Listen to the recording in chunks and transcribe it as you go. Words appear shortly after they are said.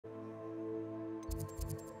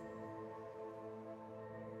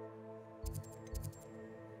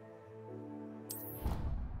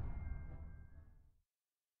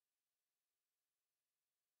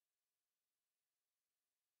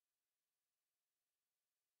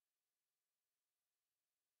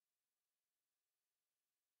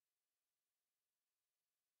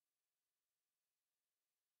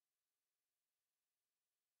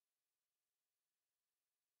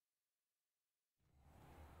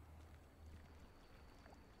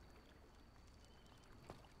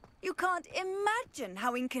You can't imagine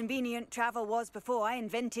how inconvenient travel was before I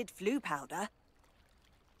invented flu powder.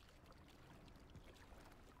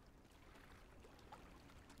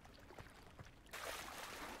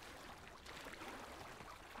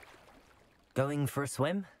 Going for a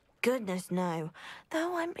swim? Goodness, no.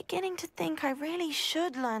 Though I'm beginning to think I really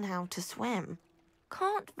should learn how to swim.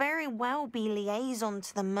 Can't very well be liaison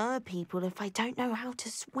to the mer people if I don't know how to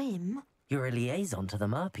swim. You're a liaison to the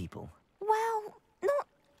mer people? Well, not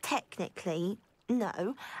technically,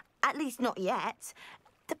 no. At least not yet.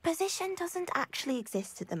 The position doesn't actually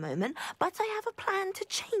exist at the moment, but I have a plan to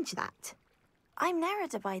change that. I'm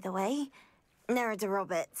Nerida, by the way. Nerida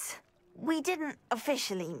Roberts. We didn't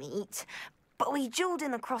officially meet, but we duelled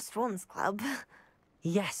in the Crossed Swans Club.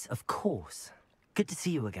 Yes, of course. Good to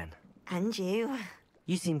see you again. And you.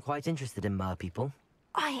 You seem quite interested in mer people.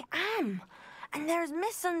 I am. And they're as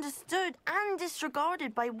misunderstood and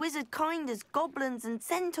disregarded by wizard kind as goblins and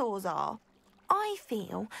centaurs are. I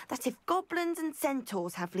feel that if goblins and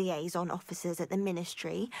centaurs have liaison officers at the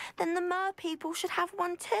Ministry, then the mer people should have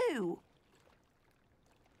one too.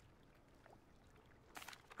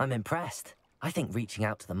 I'm impressed. I think reaching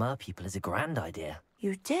out to the mer people is a grand idea.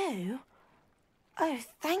 You do? Oh,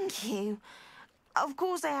 thank you. Of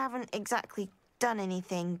course I haven't exactly done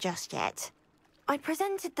anything just yet. I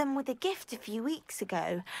presented them with a gift a few weeks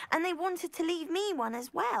ago, and they wanted to leave me one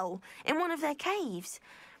as well, in one of their caves.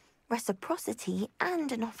 Reciprocity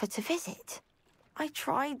and an offer to visit. I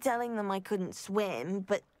tried telling them I couldn't swim,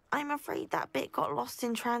 but I'm afraid that bit got lost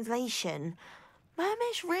in translation.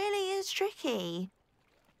 Mermish really is tricky.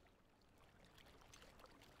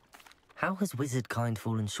 How has wizard kind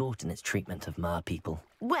fallen short in its treatment of mer people?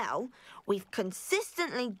 Well, we've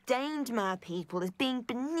consistently deemed mer people as being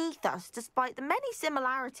beneath us despite the many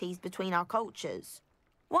similarities between our cultures.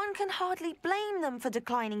 One can hardly blame them for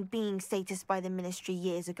declining being status by the Ministry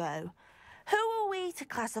years ago. Who are we to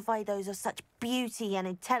classify those of such beauty and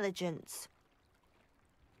intelligence?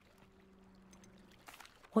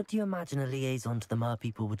 What do you imagine a liaison to the mer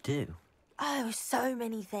people would do? Oh, so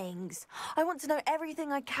many things. I want to know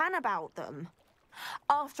everything I can about them.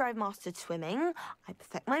 After I've mastered swimming, I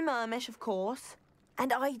perfect my mermish, of course.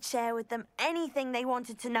 And I'd share with them anything they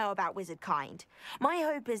wanted to know about wizard kind. My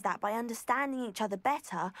hope is that by understanding each other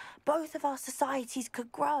better, both of our societies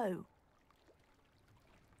could grow.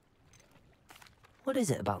 What is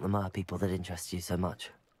it about the mer people that interests you so much?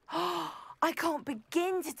 I can't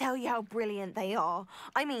begin to tell you how brilliant they are.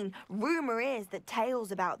 I mean, rumour is that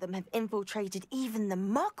tales about them have infiltrated even the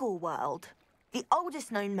Muggle world. The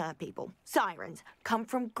oldest known mer people, sirens, come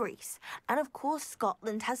from Greece. And of course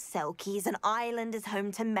Scotland has Selkies and Ireland is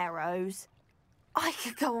home to Merrows. I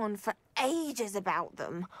could go on for ages about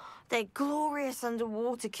them. Their glorious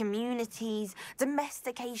underwater communities,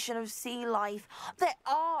 domestication of sea life, their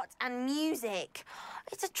art and music.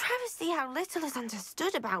 It's a travesty how little is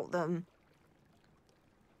understood about them.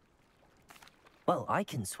 Well, I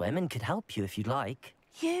can swim and could help you if you'd like.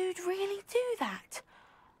 You'd really do that?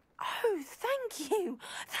 Oh, thank you!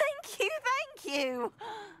 Thank you, thank you!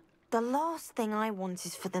 The last thing I want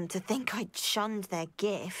is for them to think I'd shunned their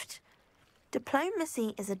gift.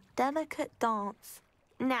 Diplomacy is a delicate dance.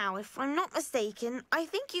 Now, if I'm not mistaken, I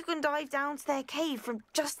think you can dive down to their cave from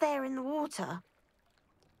just there in the water.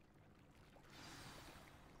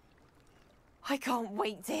 I can't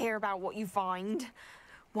wait to hear about what you find.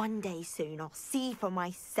 One day soon, I'll see for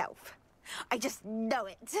myself. I just know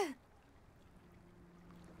it.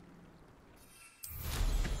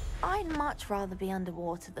 I'd much rather be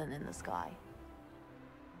underwater than in the sky.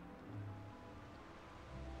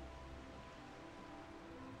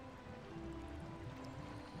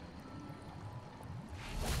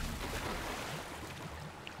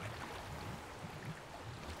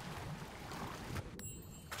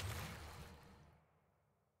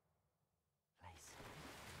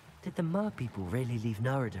 Did the mer people really leave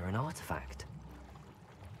Nerida an artifact?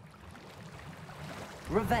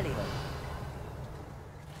 Revelio!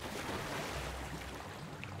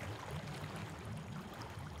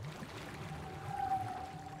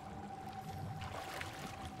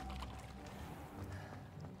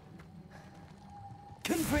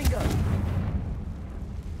 Confringo!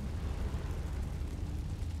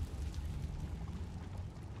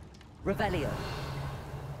 Revelio!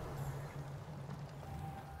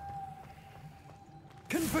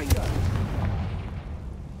 Confringo!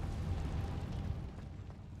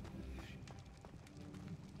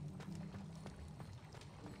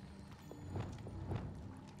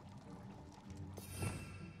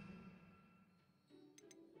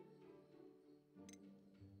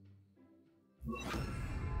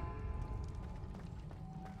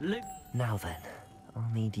 Luke. Now then, I'll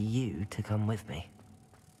need you to come with me.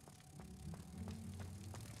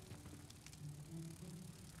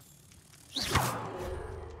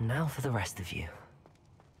 Now for the rest of you.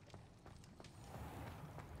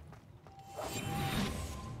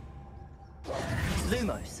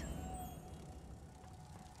 Lumos!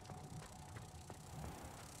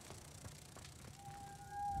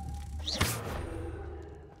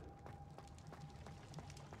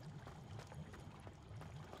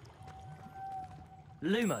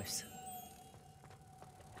 Lumos!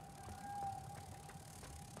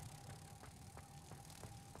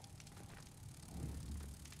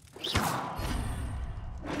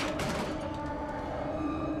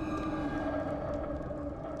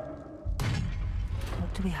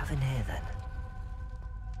 What do we have in here, then?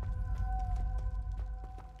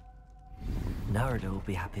 Narada will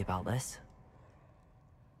be happy about this.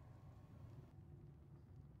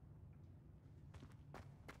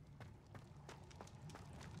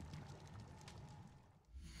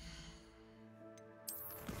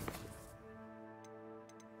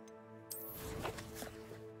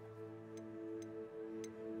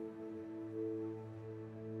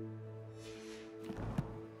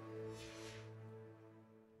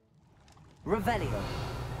 Revelio.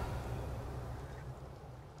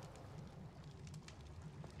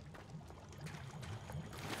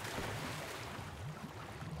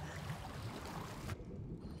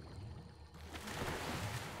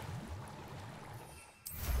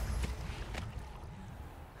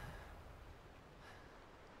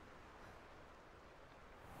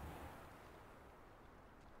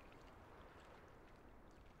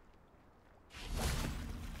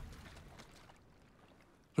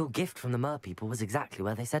 Your gift from the Mer people was exactly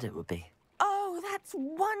where they said it would be. Oh, that's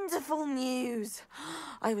wonderful news.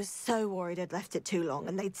 I was so worried I'd left it too long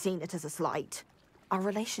and they'd seen it as a slight. Our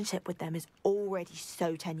relationship with them is already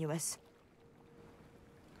so tenuous.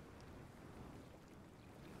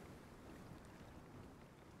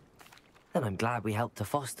 Then I'm glad we helped to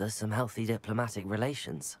foster some healthy diplomatic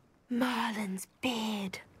relations. Merlin's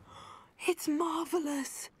beard. It's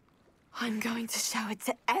marvelous. I'm going to show it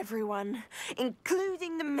to everyone,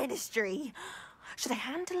 including the Ministry. Should I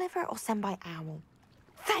hand deliver it or send by owl?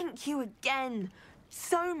 Thank you again,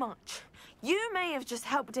 so much. You may have just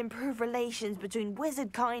helped improve relations between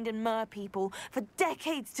wizard kind and mer people for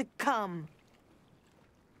decades to come.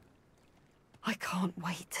 I can't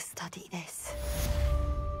wait to study this.